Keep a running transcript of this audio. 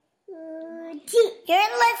You're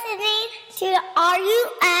listening to the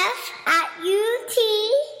RUF at UT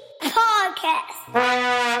podcast.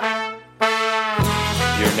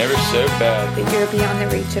 You're never so bad that you're beyond the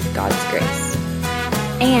reach of God's grace.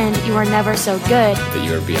 And you are never so good that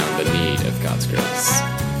you are beyond the need of God's grace.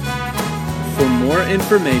 For more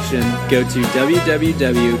information, go to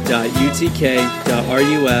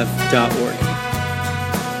www.utk.ruf.org.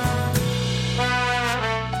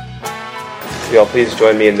 Y'all please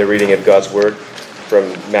join me in the reading of God's Word from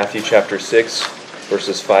Matthew chapter 6,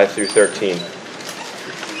 verses 5 through 13.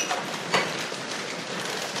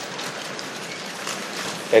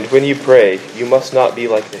 And when you pray, you must not be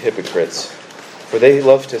like the hypocrites, for they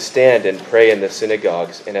love to stand and pray in the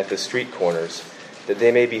synagogues and at the street corners, that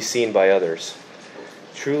they may be seen by others.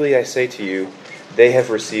 Truly I say to you, they have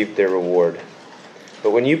received their reward.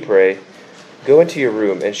 But when you pray, go into your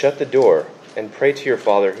room and shut the door, and pray to your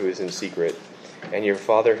Father who is in secret, and your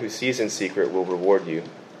Father who sees in secret will reward you.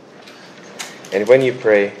 And when you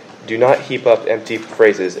pray, do not heap up empty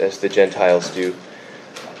phrases as the Gentiles do,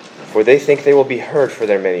 for they think they will be heard for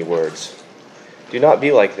their many words. Do not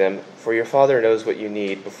be like them, for your Father knows what you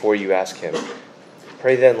need before you ask Him.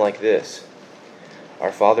 Pray then like this: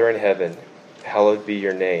 Our Father in heaven, hallowed be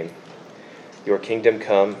your name. Your kingdom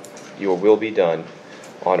come, your will be done,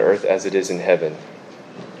 on earth as it is in heaven.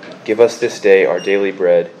 Give us this day our daily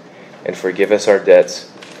bread, and forgive us our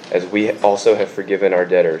debts, as we also have forgiven our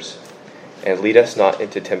debtors. And lead us not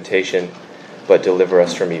into temptation, but deliver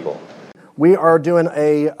us from evil. We are doing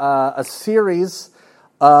a series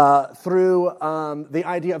through the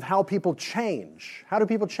idea of how people change. How do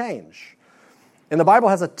people change? And the Bible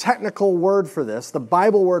has a technical word for this. The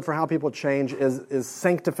Bible word for how people change is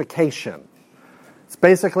sanctification. It's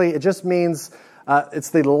basically, it just means it's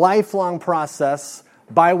the lifelong process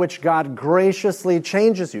by which God graciously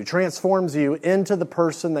changes you, transforms you into the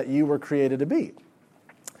person that you were created to be.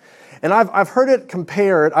 And I've heard it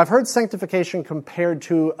compared, I've heard sanctification compared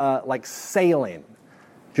to like sailing.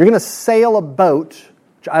 If you're going to sail a boat,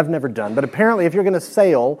 which I've never done, but apparently if you're going to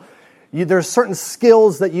sail, there's certain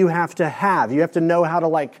skills that you have to have. You have to know how to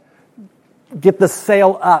like get the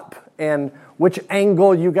sail up and which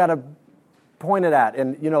angle you got to point it at.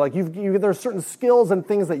 And like there's certain skills and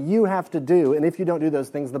things that you have to do. And if you don't do those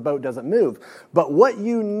things, the boat doesn't move. But what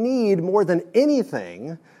you need more than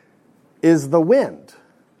anything is the wind.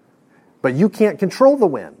 But you can't control the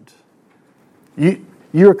wind.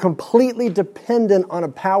 You're completely dependent on a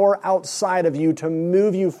power outside of you to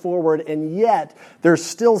move you forward, and yet there's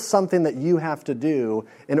still something that you have to do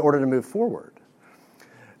in order to move forward.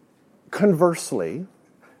 Conversely,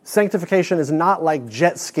 sanctification is not like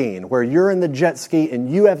jet skiing, where you're in the jet ski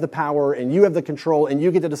and you have the power and you have the control and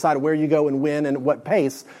you get to decide where you go and when and at what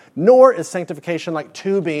pace, nor is sanctification like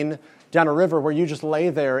tubing down a river where you just lay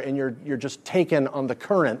there and you're just taken on the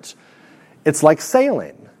current. It's like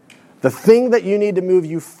sailing. The thing that you need to move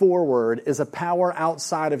you forward is a power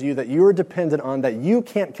outside of you that you're dependent on, that you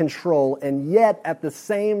can't control, and yet at the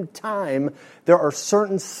same time, there are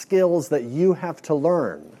certain skills that you have to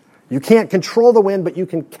learn. You can't control the wind, but you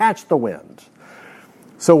can catch the wind.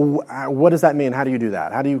 So what does that mean? How do you do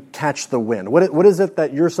that? How do you catch the wind? What is it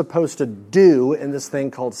that you're supposed to do in this thing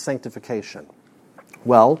called sanctification?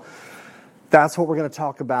 Well, that's what we're going to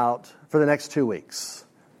talk about for the next 2 weeks.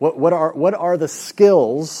 What are the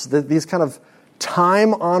skills, these kind of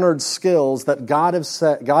time-honored skills that God has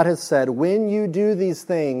said, when you do these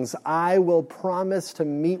things, I will promise to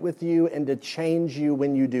meet with you and to change you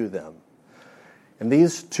when you do them. And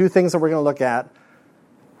these two things that we're going to look at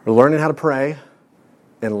are learning how to pray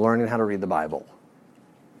and learning how to read the Bible.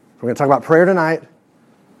 We're going to talk about prayer tonight,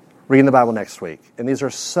 reading the Bible next week. And these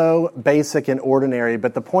are so basic and ordinary,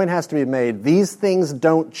 but the point has to be made. These things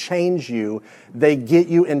don't change you. They get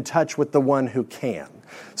you in touch with the one who can.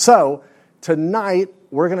 So tonight,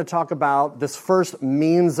 we're going to talk about this first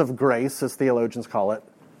means of grace, as theologians call it,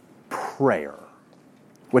 prayer,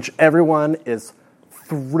 which everyone is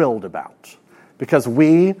thrilled about. Because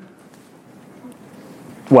we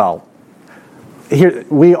all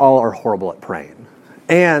are horrible at praying.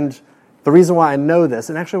 And the reason why I know this,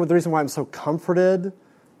 and actually the reason why I'm so comforted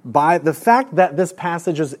by the fact that this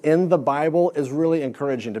passage is in the Bible is really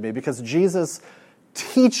encouraging to me, because Jesus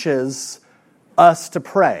teaches us to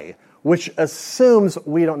pray, which assumes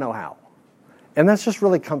we don't know how. And that's just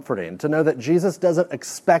really comforting to know that Jesus doesn't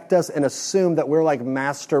expect us and assume that we're like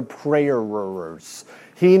master prayerers.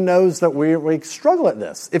 He knows that we struggle at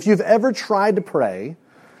this. If you've ever tried to pray,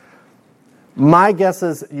 my guess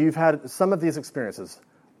is you've had some of these experiences.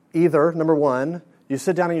 Either, number one, you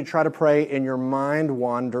sit down and you try to pray and your mind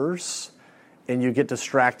wanders and you get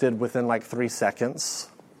distracted within like 3 seconds.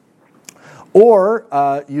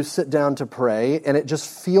 Or you sit down to pray, and it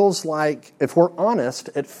just feels like, if we're honest,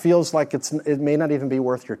 it feels like it may not even be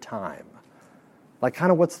worth your time. Like,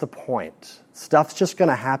 kind of what's the point? Stuff's just going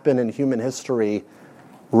to happen in human history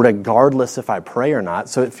regardless if I pray or not,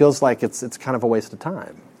 so it feels like it's kind of a waste of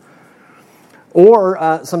time.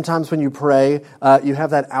 Or sometimes when you pray, you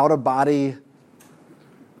have that out-of-body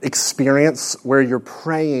experience where you're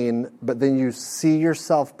praying, but then you see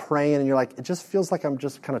yourself praying and you're like, it just feels like I'm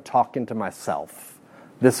just kind of talking to myself.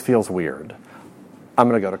 This feels weird. I'm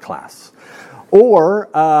going to go to class. Or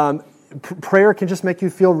prayer can just make you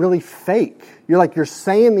feel really fake. You're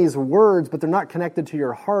saying these words, but they're not connected to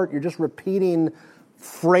your heart. You're just repeating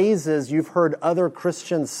phrases you've heard other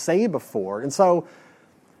Christians say before. And so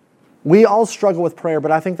we all struggle with prayer, but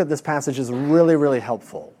I think that this passage is really, really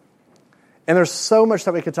helpful. And there's so much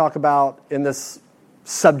that we could talk about in this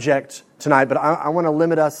subject tonight, but I want to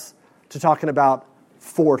limit us to talking about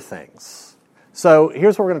 4 things. So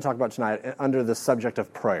here's what we're going to talk about tonight under the subject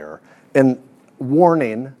of prayer. And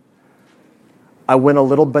warning, I went a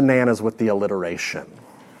little bananas with the alliteration.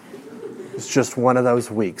 It's just one of those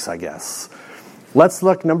weeks, I guess. Let's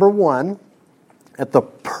look, number 1, at the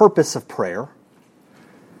purpose of prayer.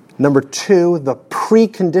 Number 2, the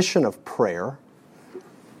precondition of prayer.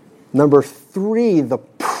 Number 3, the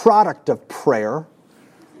product of prayer.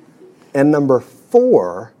 And number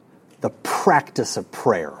 4, the practice of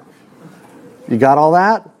prayer. You got all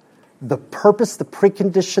that? The purpose, the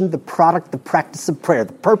precondition, the product, the practice of prayer.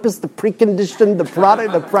 The purpose, the precondition, the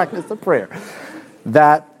product, the practice of prayer.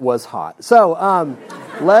 That was hot. So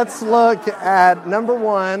let's look at number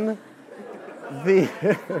 1, the...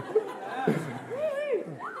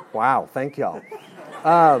 Wow, thank y'all.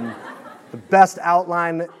 The best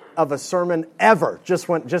outline of a sermon ever just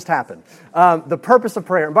happened. The purpose of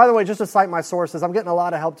prayer. And by the way, just to cite my sources, I'm getting a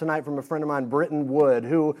lot of help tonight from a friend of mine, Britton Wood,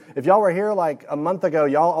 who, if y'all were here like a month ago,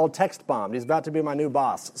 y'all all text bombed. He's about to be my new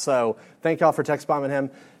boss. So thank y'all for text bombing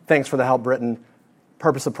him. Thanks for the help, Britton.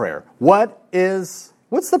 Purpose of prayer. What's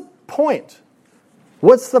the point?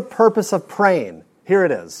 What's the purpose of praying? Here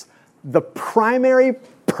it is. The primary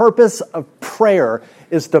purpose of prayer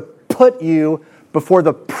is to put you before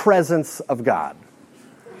the presence of God.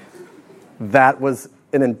 That was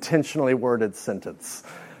an intentionally worded sentence.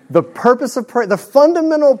 The purpose of prayer, the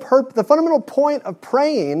fundamental point of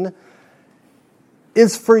praying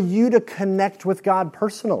is for you to connect with God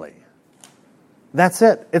personally. That's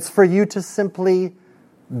it. It's for you to simply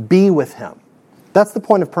be with Him. That's the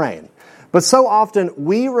point of praying. But so often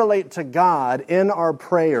we relate to God in our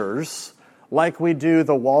prayers like we do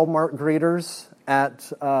the Walmart greeters at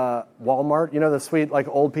Walmart. You know, the sweet like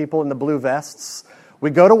old people in the blue vests. We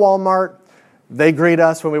go to Walmart. They greet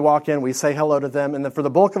us when we walk in. We say hello to them. And then for the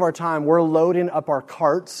bulk of our time, we're loading up our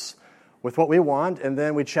carts with what we want. And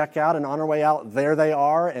then we check out, and on our way out, there they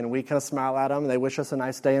are. And we kind of smile at them. And they wish us a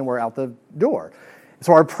nice day, and we're out the door.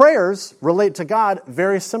 So our prayers relate to God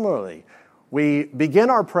very similarly. We begin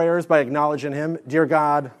our prayers by acknowledging Him, dear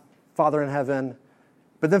God, Father in heaven.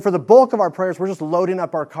 But then for the bulk of our prayers, we're just loading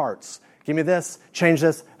up our carts. Give me this, change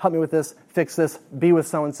this, help me with this, fix this, be with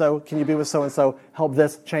so-and-so. Can you be with so-and-so? Help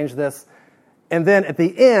this, change this. And then at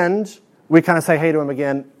the end, we kind of say hey to Him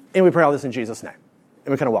again, and we pray all this in Jesus' name.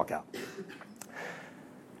 And we kind of walk out.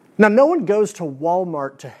 Now, no one goes to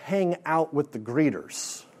Walmart to hang out with the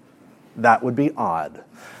greeters. That would be odd.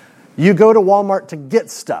 You go to Walmart to get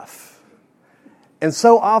stuff. And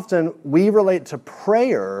so often, we relate to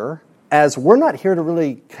prayer as we're not here to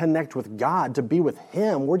really connect with God, to be with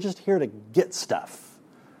Him. We're just here to get stuff.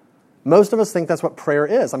 Most of us think that's what prayer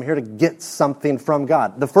is. I'm here to get something from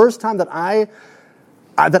God. The first time that I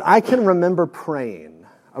can remember praying,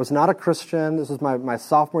 I was not a Christian. This was my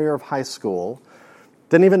sophomore year of high school.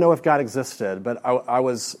 Didn't even know if God existed, but I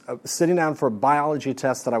was sitting down for a biology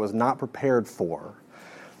test that I was not prepared for.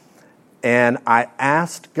 And I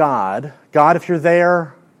asked God, if you're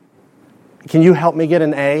there, can you help me get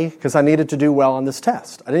an A? Because I needed to do well on this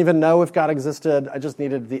test. I didn't even know if God existed. I just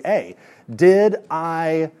needed the A. Did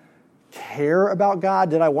I care about God?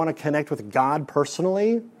 Did I want to connect with God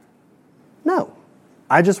personally? No.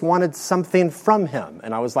 I just wanted something from Him.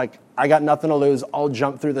 And I was like, I got nothing to lose. I'll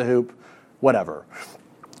jump through the hoop, whatever.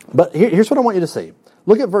 But here's what I want you to see.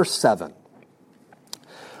 Look at verse 7.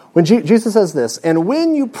 When Jesus says this, and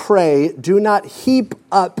when you pray, do not heap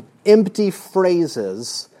up empty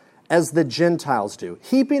phrases as the Gentiles do.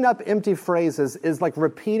 Heaping up empty phrases is like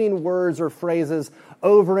repeating words or phrases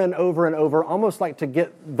over and over and over, almost like to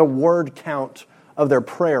get the word count of their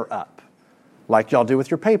prayer up, like y'all do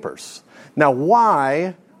with your papers. Now,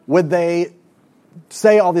 why would they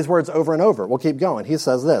say all these words over and over? We'll keep going. He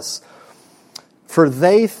says this, for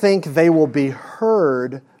they think they will be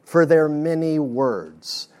heard for their many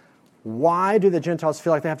words. Why do the Gentiles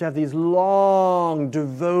feel like they have to have these long,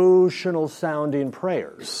 devotional-sounding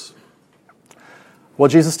prayers? Well,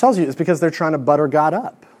 Jesus tells you it's because they're trying to butter God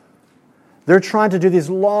up. They're trying to do these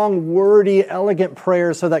long, wordy, elegant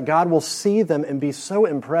prayers so that God will see them and be so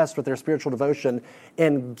impressed with their spiritual devotion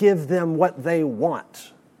and give them what they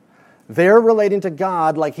want. They're relating to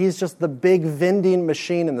God like He's just the big vending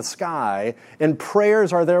machine in the sky, and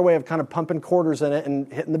prayers are their way of kind of pumping quarters in it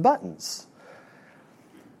and hitting the buttons.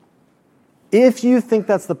 If you think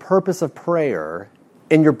that's the purpose of prayer,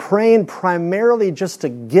 and you're praying primarily just to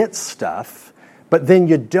get stuff, but then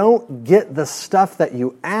you don't get the stuff that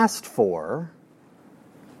you asked for,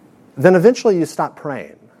 then eventually you stop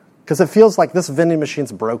praying. Because it feels like this vending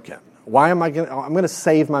machine's broken. Why am I'm going to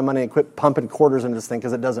save my money and quit pumping quarters into this thing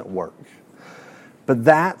because it doesn't work. But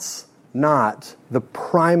that's not the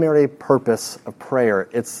primary purpose of prayer.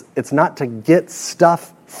 It's not to get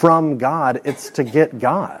stuff from God, it's to get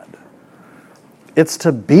God. It's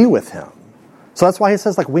to be with Him. So that's why He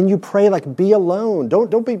says, like, when you pray, like, be alone.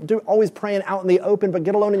 Don't be always praying out in the open, but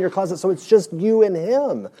get alone in your closet so it's just you and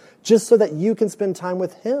Him, just so that you can spend time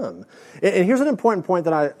with Him. And here's an important point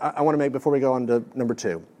that I want to make before we go on to number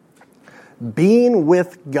 2. Being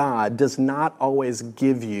with God does not always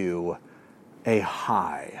give you a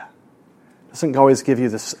high. It doesn't always give you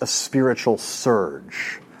a spiritual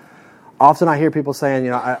surge. Often I hear people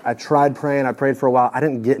saying, I tried praying, I prayed for a while, I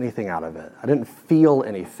didn't get anything out of it. I didn't feel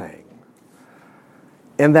anything.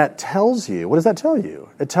 And that tells you, what does that tell you?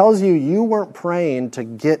 It tells you you weren't praying to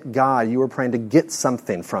get God, you were praying to get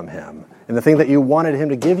something from Him. And the thing that you wanted Him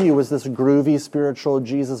to give you was this groovy, spiritual,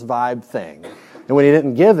 Jesus vibe thing. And when He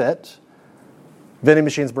didn't give it, vending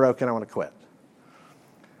machine's broken, I want to quit.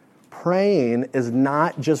 Praying is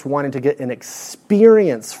not just wanting to get an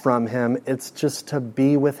experience from Him, it's just to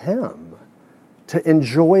be with Him. To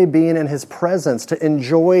enjoy being in His presence, to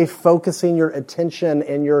enjoy focusing your attention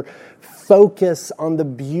and your focus on the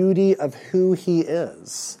beauty of who He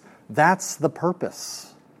is. That's the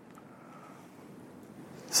purpose.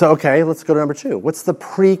 So, okay, let's go to number 2. What's the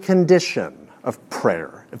precondition of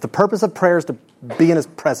prayer? If the purpose of prayer is to be in His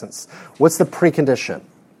presence, what's the precondition?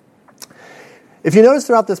 If you notice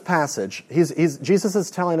throughout this passage, Jesus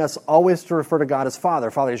is telling us always to refer to God as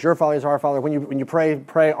Father. Father is your Father, is our Father. When you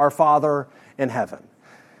pray, our Father in heaven.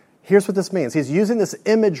 Here's what this means. He's using this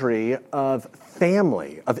imagery of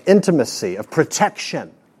family, of intimacy, of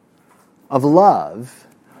protection, of love.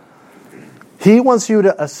 He wants you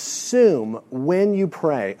to assume when you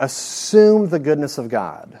pray, assume the goodness of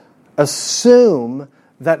God. Assume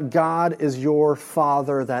that God is your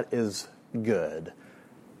Father that is good.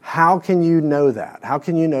 How can you know that? How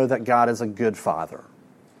can you know that God is a good Father?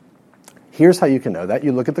 Here's how you can know that.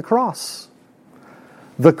 You look at the cross.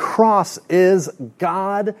 The cross is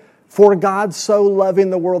God, for God so loving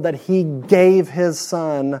the world that He gave His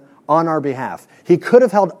Son on our behalf. He could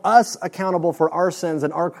have held us accountable for our sins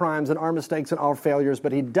and our crimes and our mistakes and our failures,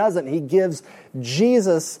 but He doesn't. He gives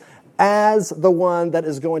Jesus as the one that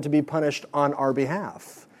is going to be punished on our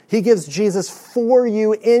behalf. He gives Jesus for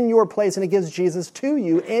you in your place, and He gives Jesus to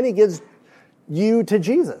you, and He gives you to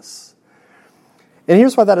Jesus. And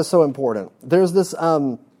here's why that is so important. There's this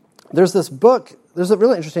book, there's a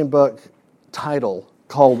really interesting book title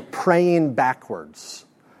called Praying Backwards.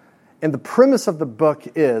 And the premise of the book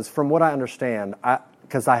is, from what I understand,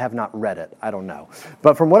 because I have not read it, I don't know.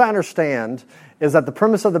 But from what I understand, is that the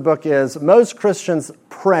premise of the book is most Christians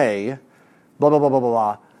pray, blah, blah, blah, blah, blah,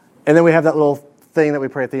 blah, and then we have that little thing that we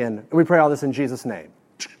pray at the end. We pray all this in Jesus' name.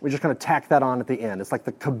 We just kind of tack that on at the end. It's like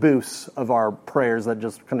the caboose of our prayers that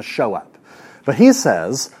just kind of show up. But he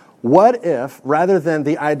says, what if, rather than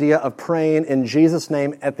the idea of praying in Jesus'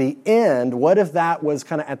 name at the end, what if that was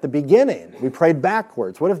kind of at the beginning? We prayed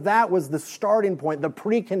backwards. What if that was the starting point, the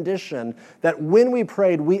precondition, that when we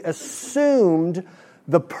prayed, we assumed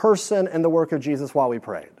the person and the work of Jesus while we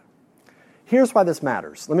prayed? Here's why this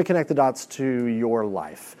matters. Let me connect the dots to your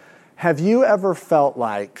life. Have you ever felt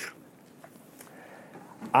like,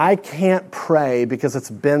 I can't pray because it's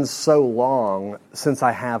been so long since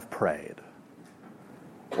I have prayed?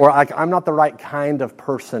 Or I'm not the right kind of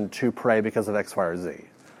person to pray because of X, Y, or Z.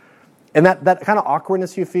 And that kind of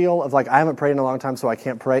awkwardness you feel of like, I haven't prayed in a long time, so I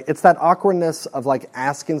can't pray. It's that awkwardness of like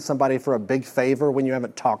asking somebody for a big favor when you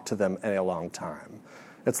haven't talked to them in a long time.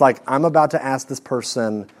 It's like, I'm about to ask this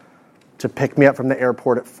person to pick me up from the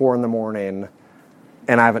airport at 4 a.m,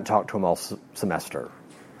 and I haven't talked to him all semester.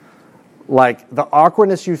 Like, the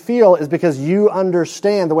awkwardness you feel is because you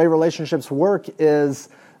understand the way relationships work is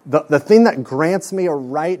the thing that grants me a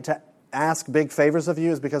right to ask big favors of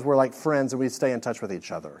you is because we're like friends and we stay in touch with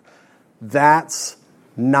each other. That's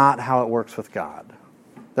not how it works with God.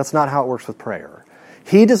 That's not how it works with prayer.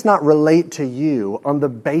 He does not relate to you on the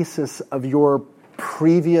basis of your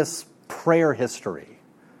previous prayer history.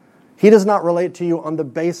 He does not relate to you on the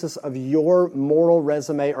basis of your moral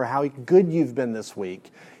resume or how good you've been this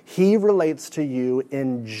week. He relates to you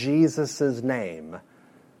in Jesus' name,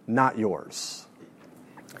 not yours.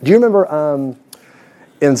 Do you remember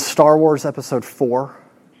in Star Wars Episode 4,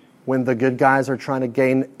 when the good guys are trying to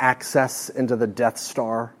gain access into the Death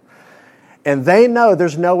Star? And they know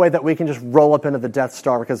there's no way that we can just roll up into the Death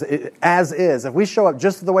Star because as is, if we show up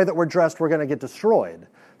just the way that we're dressed, we're going to get destroyed.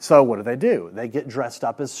 So what do? They get dressed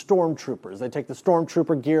up as stormtroopers. They take the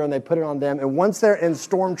stormtrooper gear and they put it on them. And once they're in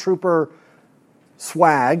stormtrooper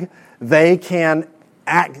swag, they can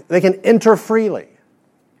enter freely.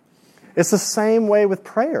 It's the same way with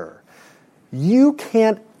prayer. You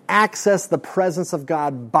can't access the presence of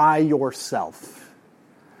God by yourself.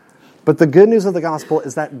 But the good news of the gospel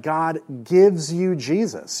is that God gives you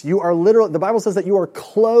Jesus. You are literally, the Bible says that you are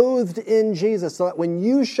clothed in Jesus, so that when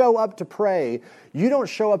you show up to pray, you don't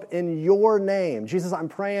show up in your name. Jesus, I'm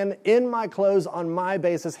praying in my clothes on my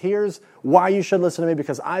basis. Here's why you should listen to me,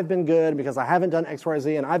 because I've been good, because I haven't done X, Y,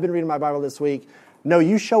 Z, and I've been reading my Bible this week. No,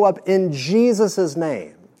 you show up in Jesus'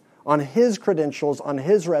 name, on his credentials, on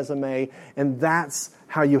his resume, and that's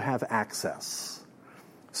how you have access.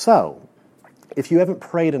 So, if you haven't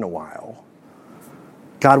prayed in a while,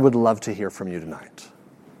 God would love to hear from you tonight.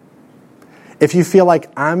 If you feel like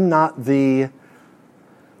I'm not the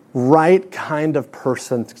right kind of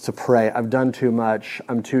person to pray, I've done too much,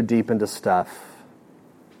 I'm too deep into stuff,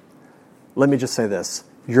 let me just say this.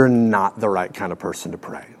 You're not the right kind of person to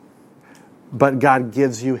pray. But God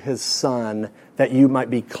gives you his Son that you might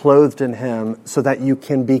be clothed in him so that you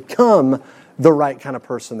can become the right kind of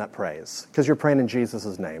person that prays. Because you're praying in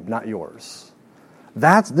Jesus' name, not yours.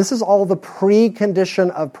 This is all the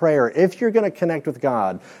precondition of prayer. If you're going to connect with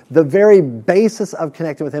God, the very basis of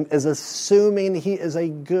connecting with him is assuming he is a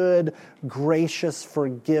good, gracious,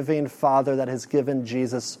 forgiving Father that has given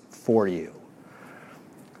Jesus for you.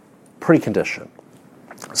 Precondition.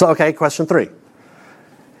 So, okay, question 3.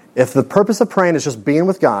 If the purpose of praying is just being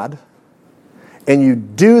with God, and you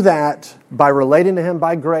do that by relating to him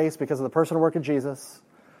by grace because of the person and work of Jesus,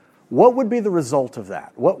 what would be the result of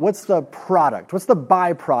that? What's the product? What's the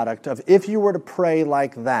byproduct of if you were to pray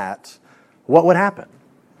like that, what would happen?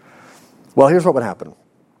 Well, here's what would happen.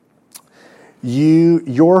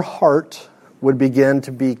 Your heart would begin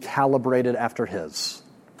to be calibrated after his.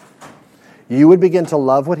 You would begin to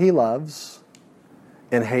love what he loves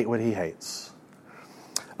and hate what he hates.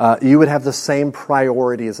 You would have the same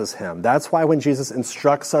priorities as him. That's why when Jesus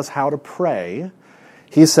instructs us how to pray,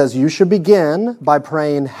 he says you should begin by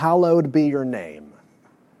praying, hallowed be your name.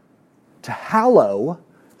 To hallow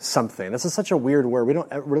something. This is such a weird word. We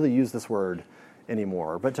don't really use this word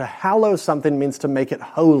anymore. But to hallow something means to make it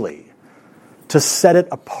holy, to set it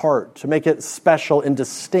apart, to make it special and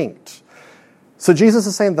distinct. So Jesus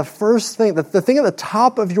is saying the first thing, the thing at the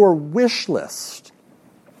top of your wish list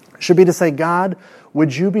should be to say, God,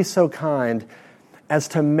 would you be so kind as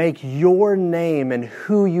to make your name and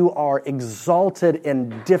who you are exalted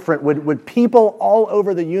and different? Would people all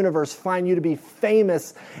over the universe find you to be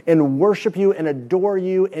famous and worship you and adore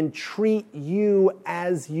you and treat you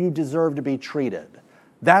as you deserve to be treated?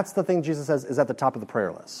 That's the thing Jesus says is at the top of the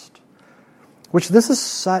prayer list. Which this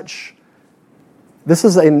is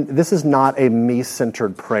not a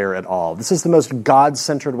me-centered prayer at all. This is the most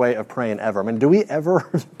God-centered way of praying ever. I mean, do we ever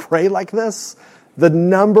pray like this? The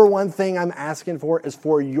number one thing I'm asking for is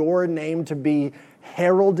for your name to be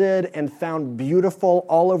heralded and found beautiful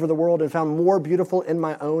all over the world and found more beautiful in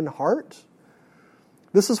my own heart.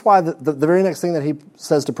 This is why the very next thing that he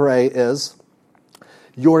says to pray is,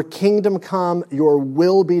 your kingdom come, your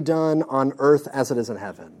will be done on earth as it is in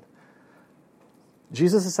heaven.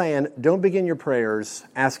 Jesus is saying, don't begin your prayers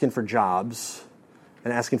asking for jobs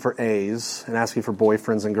and asking for A's and asking for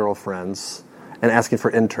boyfriends and girlfriends and asking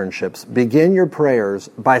for internships. Begin your prayers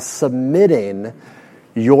by submitting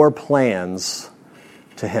your plans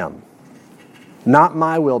to him. Not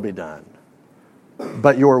my will be done,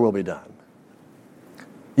 but your will be done.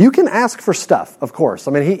 You can ask for stuff, of course.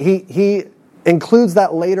 I mean, he includes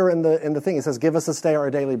that later in the thing. He says, give us this day our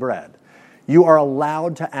daily bread. You are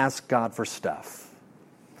allowed to ask God for stuff.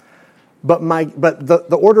 But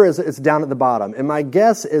the order is it's down at the bottom. And my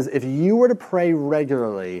guess is if you were to pray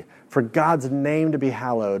regularly for God's name to be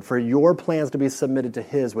hallowed, for your plans to be submitted to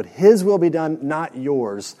his, would his will be done, not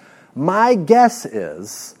yours, my guess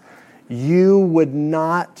is you would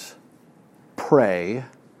not pray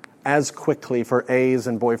as quickly for A's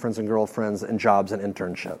and boyfriends and girlfriends and jobs and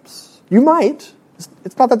internships. You might.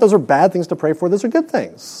 It's not that those are bad things to pray for. Those are good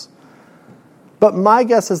things. But my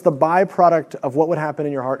guess is the byproduct of what would happen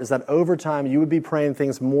in your heart is that over time you would be praying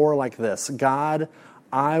things more like this. God,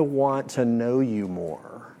 I want to know you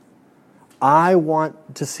more. I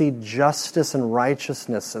want to see justice and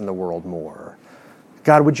righteousness in the world more.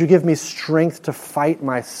 God, would you give me strength to fight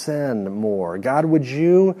my sin more? God, would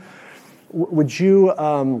you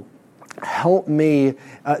help me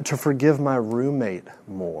to forgive my roommate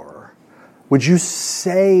more? Would you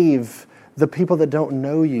save the people that don't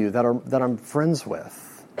know you, that I'm friends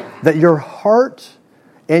with? That your heart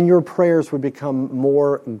and your prayers would become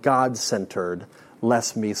more God-centered,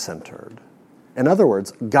 less me-centered. In other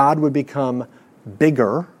words, God would become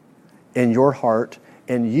bigger in your heart,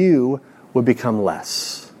 and you would become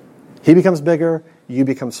less. He becomes bigger, you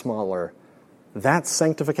become smaller. That's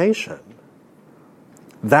sanctification.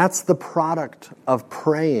 That's the product of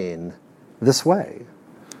praying this way.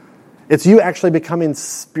 It's you actually becoming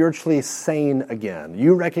spiritually sane again.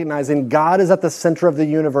 You recognizing God is at the center of the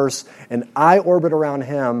universe and I orbit around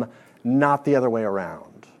Him, not the other way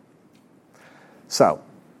around. So,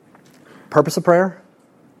 purpose of prayer,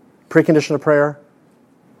 precondition of prayer,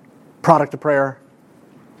 product of prayer,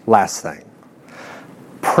 last thing,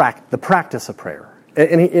 the practice of prayer.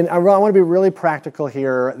 And I want to be really practical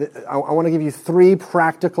here. I want to give you 3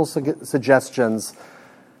 practical suggestions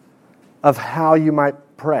of how you might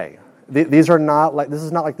pray. These are not like, this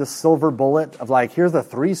is not like the silver bullet of like, here's the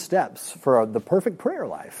 3 steps for the perfect prayer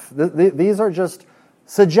life. These are just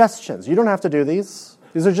suggestions. You don't have to do these.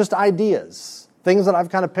 These are just ideas, things that I've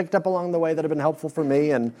kind of picked up along the way that have been helpful for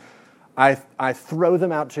me, and I throw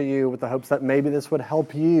them out to you with the hopes that maybe this would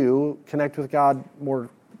help you connect with God more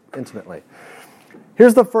intimately.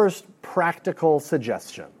 Here's the first practical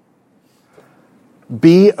suggestion.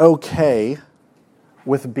 Be okay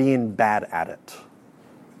with being bad at it.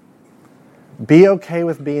 Be okay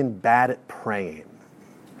with being bad at praying.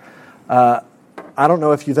 I don't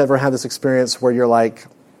know if you've ever had this experience where you're like,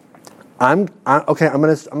 I'm going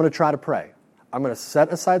to try to pray. I'm going to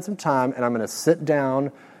set aside some time and I'm going to sit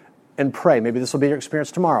down and pray. Maybe this will be your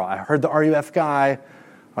experience tomorrow. I heard the RUF guy.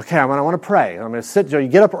 Okay, I want to pray. I'm going to sit. You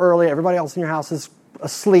get up early. Everybody else in your house is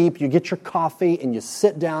asleep. You get your coffee and you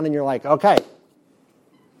sit down and you're like, okay,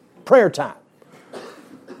 prayer time.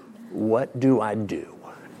 What do I do?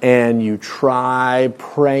 And you try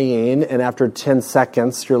praying, and after 10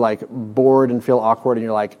 seconds, you're like bored and feel awkward, and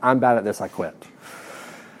you're like, I'm bad at this, I quit.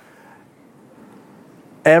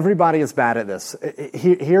 Everybody is bad at this.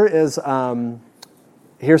 Here's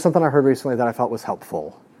something I heard recently that I felt was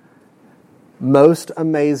helpful. Most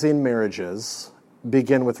amazing marriages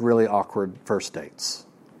begin with really awkward first dates.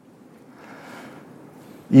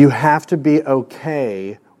 You have to be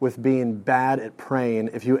okay with being bad at praying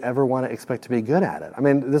if you ever want to expect to be good at it. I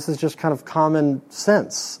mean, this is just kind of common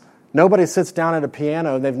sense. Nobody sits down at a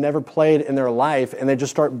piano they've never played in their life and they just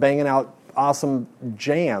start banging out awesome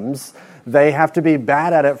jams. They have to be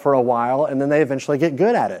bad at it for a while and then they eventually get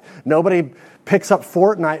good at it. Nobody picks up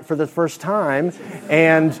Fortnite for the first time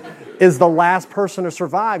and is the last person to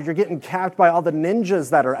survive. You're getting capped by all the ninjas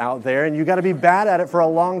that are out there, and you got to be bad at it for a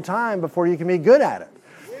long time before you can be good at it.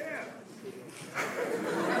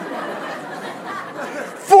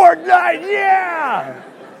 Fortnite, yeah!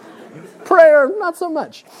 Prayer, not so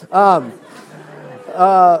much. But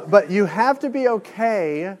you have to be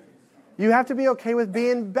okay. You have to be okay with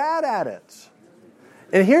being bad at it.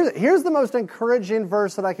 And here's the most encouraging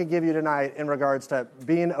verse that I could give you tonight in regards to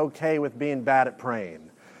being okay with being bad at praying.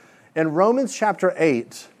 In Romans chapter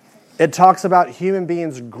 8, it talks about human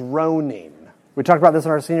beings groaning. We talked about this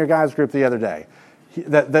in our senior guys group the other day.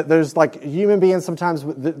 That there's like human beings sometimes,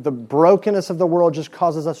 the brokenness of the world just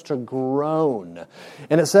causes us to groan.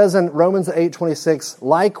 And it says in Romans 8:26,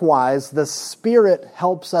 likewise, the Spirit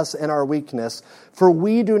helps us in our weakness, for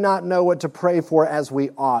we do not know what to pray for as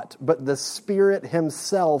we ought, but the Spirit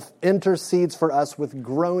Himself intercedes for us with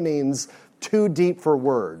groanings too deep for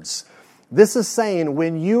words. This is saying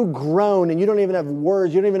when you groan and you don't even have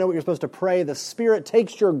words, you don't even know what you're supposed to pray, the Spirit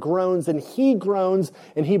takes your groans and He groans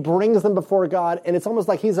and He brings them before God, and it's almost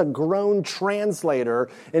like He's a groan translator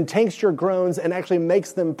and takes your groans and actually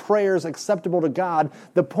makes them prayers acceptable to God.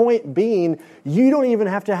 The point being, you don't even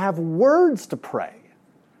have to have words to pray.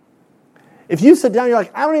 If you sit down and you're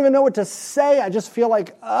like, I don't even know what to say, I just feel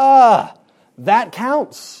like, that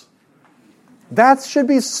counts. That should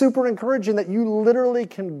be super encouraging that you literally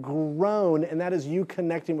can groan, and that is you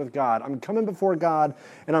connecting with God. I'm coming before God,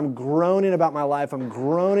 and I'm groaning about my life. I'm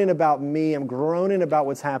groaning about me. I'm groaning about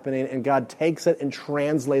what's happening, and God takes it and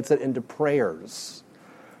translates it into prayers.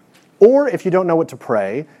 Or if you don't know what to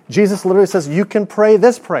pray, Jesus literally says you can pray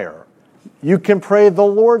this prayer. You can pray the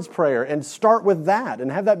Lord's Prayer and start with that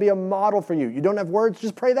and have that be a model for you. You don't have words,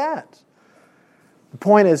 just pray that. The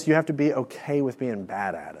point is you have to be okay with being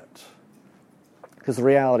bad at it. Because the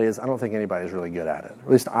reality is I don't think anybody's really good at it. At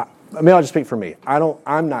least, maybe I'll just speak for me.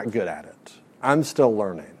 I'm not good at it. I'm still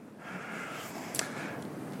learning.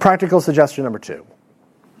 Practical suggestion number 2.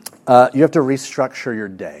 You have to restructure your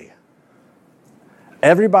day.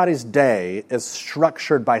 Everybody's day is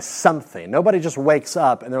structured by something. Nobody just wakes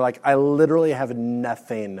up and they're like, I literally have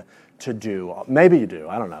nothing to do. Maybe you do.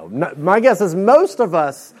 I don't know. My guess is most of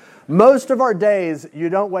our days, you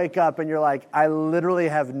don't wake up and you're like, I literally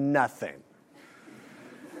have nothing.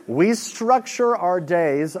 We structure our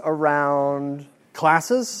days around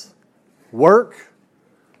classes, work,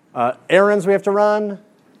 errands we have to run,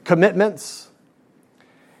 commitments.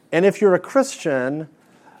 And if you're a Christian,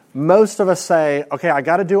 most of us say, okay, I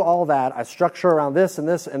got to do all that. I structure around this and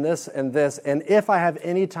this and this and this. And if I have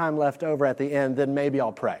any time left over at the end, then maybe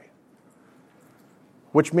I'll pray.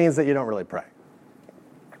 Which means that you don't really pray.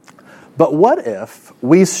 But what if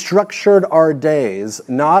we structured our days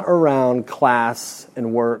not around class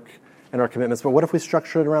and work and our commitments, but what if we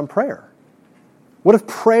structured it around prayer? What if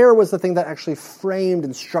prayer was the thing that actually framed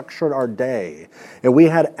and structured our day, and we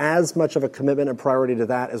had as much of a commitment and priority to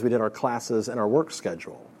that as we did our classes and our work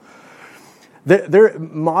schedule?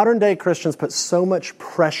 Modern-day Christians put so much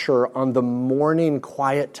pressure on the morning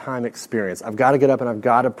quiet time experience. I've got to get up and I've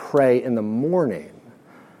got to pray in the morning,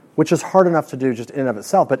 which is hard enough to do just in and of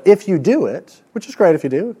itself. But if you do it, which is great if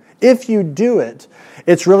you do it,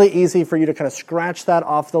 it's really easy for you to kind of scratch that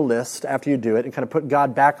off the list after you do it and kind of put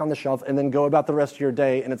God back on the shelf and then go about the rest of your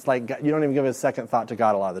day. And it's like you don't even give a second thought to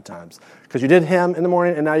God a lot of the times. Because you did Him in the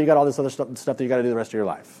morning and now you got all this other stuff that you got to do the rest of your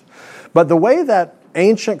life. But the way that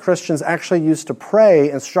ancient Christians actually used to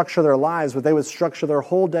pray and structure their lives, but they would structure their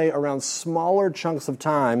whole day around smaller chunks of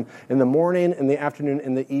time in the morning, in the afternoon,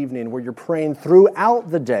 in the evening, where you're praying throughout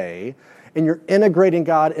the day and you're integrating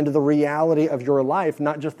God into the reality of your life,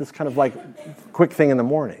 not just this kind of like quick thing in the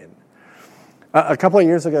morning. A couple of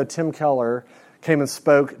years ago, Tim Keller came and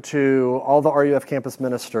spoke to all the RUF campus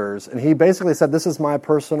ministers, and he basically said, this is my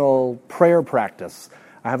personal prayer practice.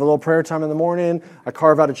 I have a little prayer time in the morning, I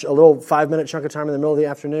carve out a little 5-minute chunk of time in the middle of the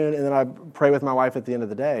afternoon, and then I pray with my wife at the end of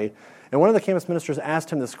the day. And one of the campus ministers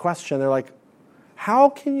asked him this question. They're like, how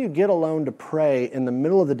can you get alone to pray in the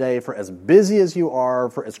middle of the day for as busy as you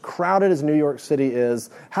are, for as crowded as New York City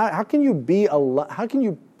is? How can you be alone?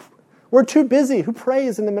 We're too busy. Who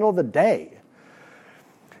prays in the middle of the day?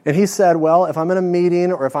 And he said, well, if I'm in a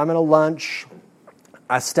meeting or if I'm in a lunch,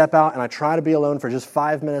 I step out and I try to be alone for just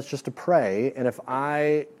 5 minutes just to pray. And if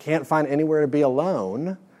I can't find anywhere to be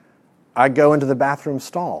alone, I go into the bathroom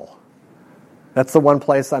stall. That's the one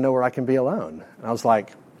place I know where I can be alone. And I was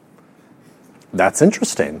like, that's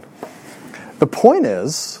interesting. The point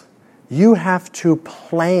is, you have to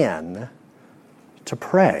plan to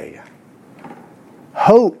pray.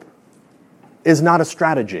 Hope is not a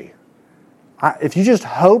strategy. If you just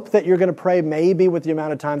hope that you're going to pray maybe with the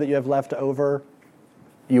amount of time that you have left over,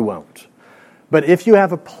 you won't. But if you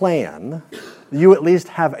have a plan, you at least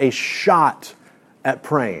have a shot at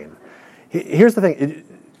praying. Here's the thing.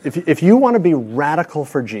 If you want to be radical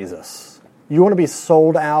for Jesus, you want to be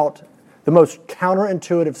sold out, the most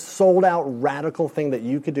counterintuitive, sold out, radical thing that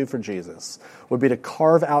you could do for Jesus would be to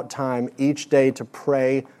carve out time each day to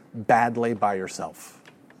pray badly by yourself.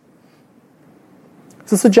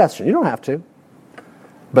 It's a suggestion. You don't have to.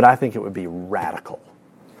 But I think it would be radical.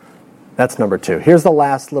 That's number 2. Here's the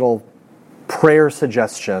last little prayer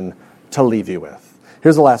suggestion to leave you with.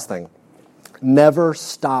 Here's the last thing. Never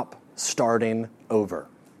stop starting over.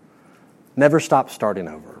 Never stop starting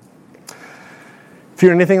over. If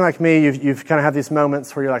you're anything like me, you've kind of had these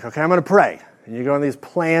moments where you're like, okay, I'm going to pray. And you go in these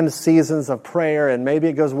planned seasons of prayer, and maybe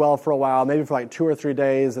it goes well for a while. Maybe for like 2 or 3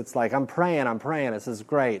 days, it's like, I'm praying, this is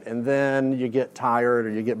great. And then you get tired,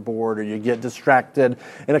 or you get bored, or you get distracted,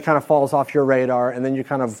 and it kind of falls off your radar, and then you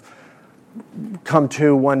kind of come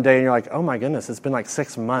to one day, and you're like, oh my goodness, it's been like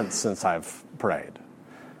 6 months since I've prayed.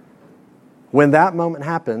 When that moment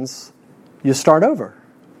happens, you start over.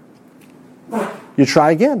 You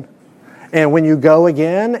try again. And when you go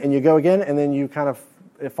again, and then you kind of,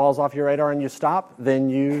 it falls off your radar and you stop, then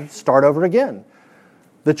you start over again.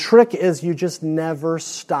 The trick is you just never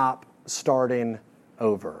stop starting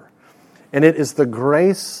over. And it is the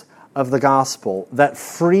grace of the gospel that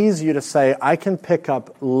frees you to say, I can pick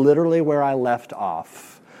up literally where I left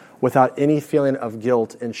off without any feeling of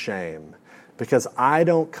guilt and shame. Because I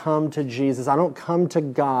don't come to Jesus, I don't come to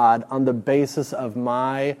God on the basis of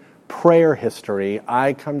my prayer history,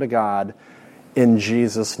 I come to God in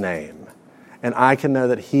Jesus' name. And I can know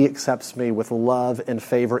that He accepts me with love and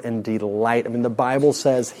favor and delight. I mean, the Bible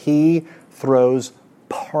says He throws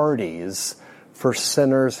parties for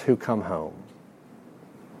sinners who come home.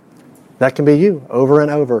 That can be you, over and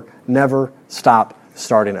over. Never stop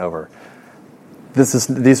starting over.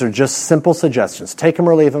 These are just simple suggestions. Take them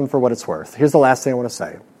or leave them for what it's worth. Here's the last thing I want to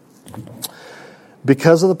say.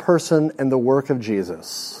 Because of the person and the work of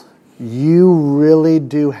Jesus, you really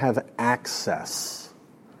do have access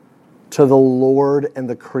to the Lord and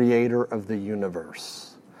the Creator of the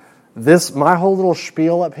universe. My whole little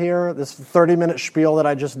spiel up here, this 30-minute spiel that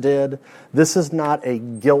I just did, this is not a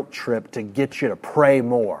guilt trip to get you to pray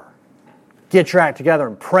more. Get your act together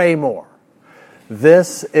and pray more.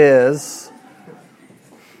 This is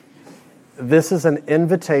an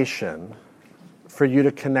invitation for you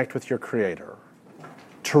to connect with your Creator,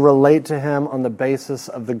 to relate to Him on the basis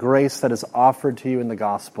of the grace that is offered to you in the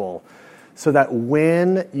gospel, so that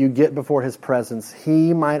when you get before His presence,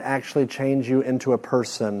 He might actually change you into a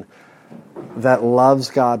person that loves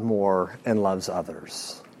God more and loves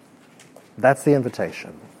others. That's the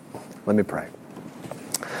invitation. Let me pray.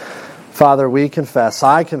 Father, I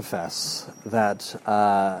confess that,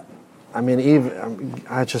 I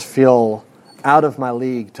just feel out of my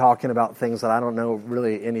league talking about things that I don't know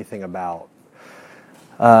really anything about.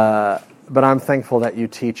 But I'm thankful that you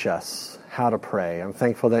teach us how to pray. I'm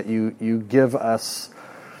thankful that you give us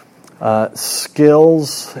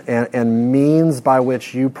skills and means by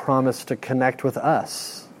which you promise to connect with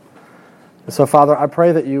us. And so, Father, I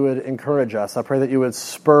pray that you would encourage us. I pray that you would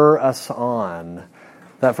spur us on.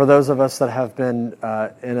 That for those of us that have been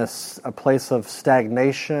in a place of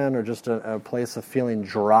stagnation or just a place of feeling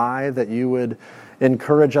dry, that you would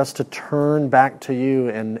encourage us to turn back to you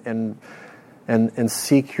and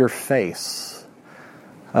seek your face.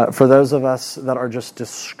 For those of us that are just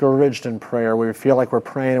discouraged in prayer, we feel like we're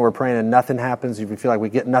praying and nothing happens, we feel like we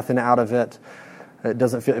get nothing out of it, it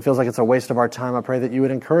feels like it's a waste of our time, I pray that you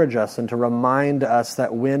would encourage us and to remind us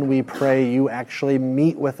that when we pray, you actually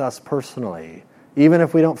meet with us personally. Even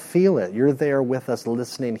if we don't feel it, you're there with us,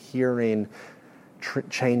 listening, hearing,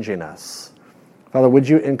 changing us. Father, would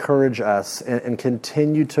you encourage us and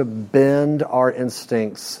continue to bend our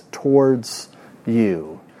instincts towards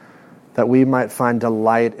you, that we might find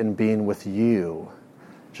delight in being with you,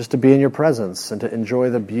 just to be in your presence and to enjoy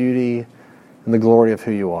the beauty and the glory of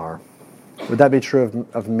who you are. Would that be true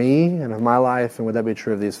of me and of my life, and would that be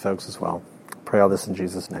true of these folks as well? I pray all this in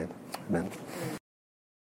Jesus' name. Amen.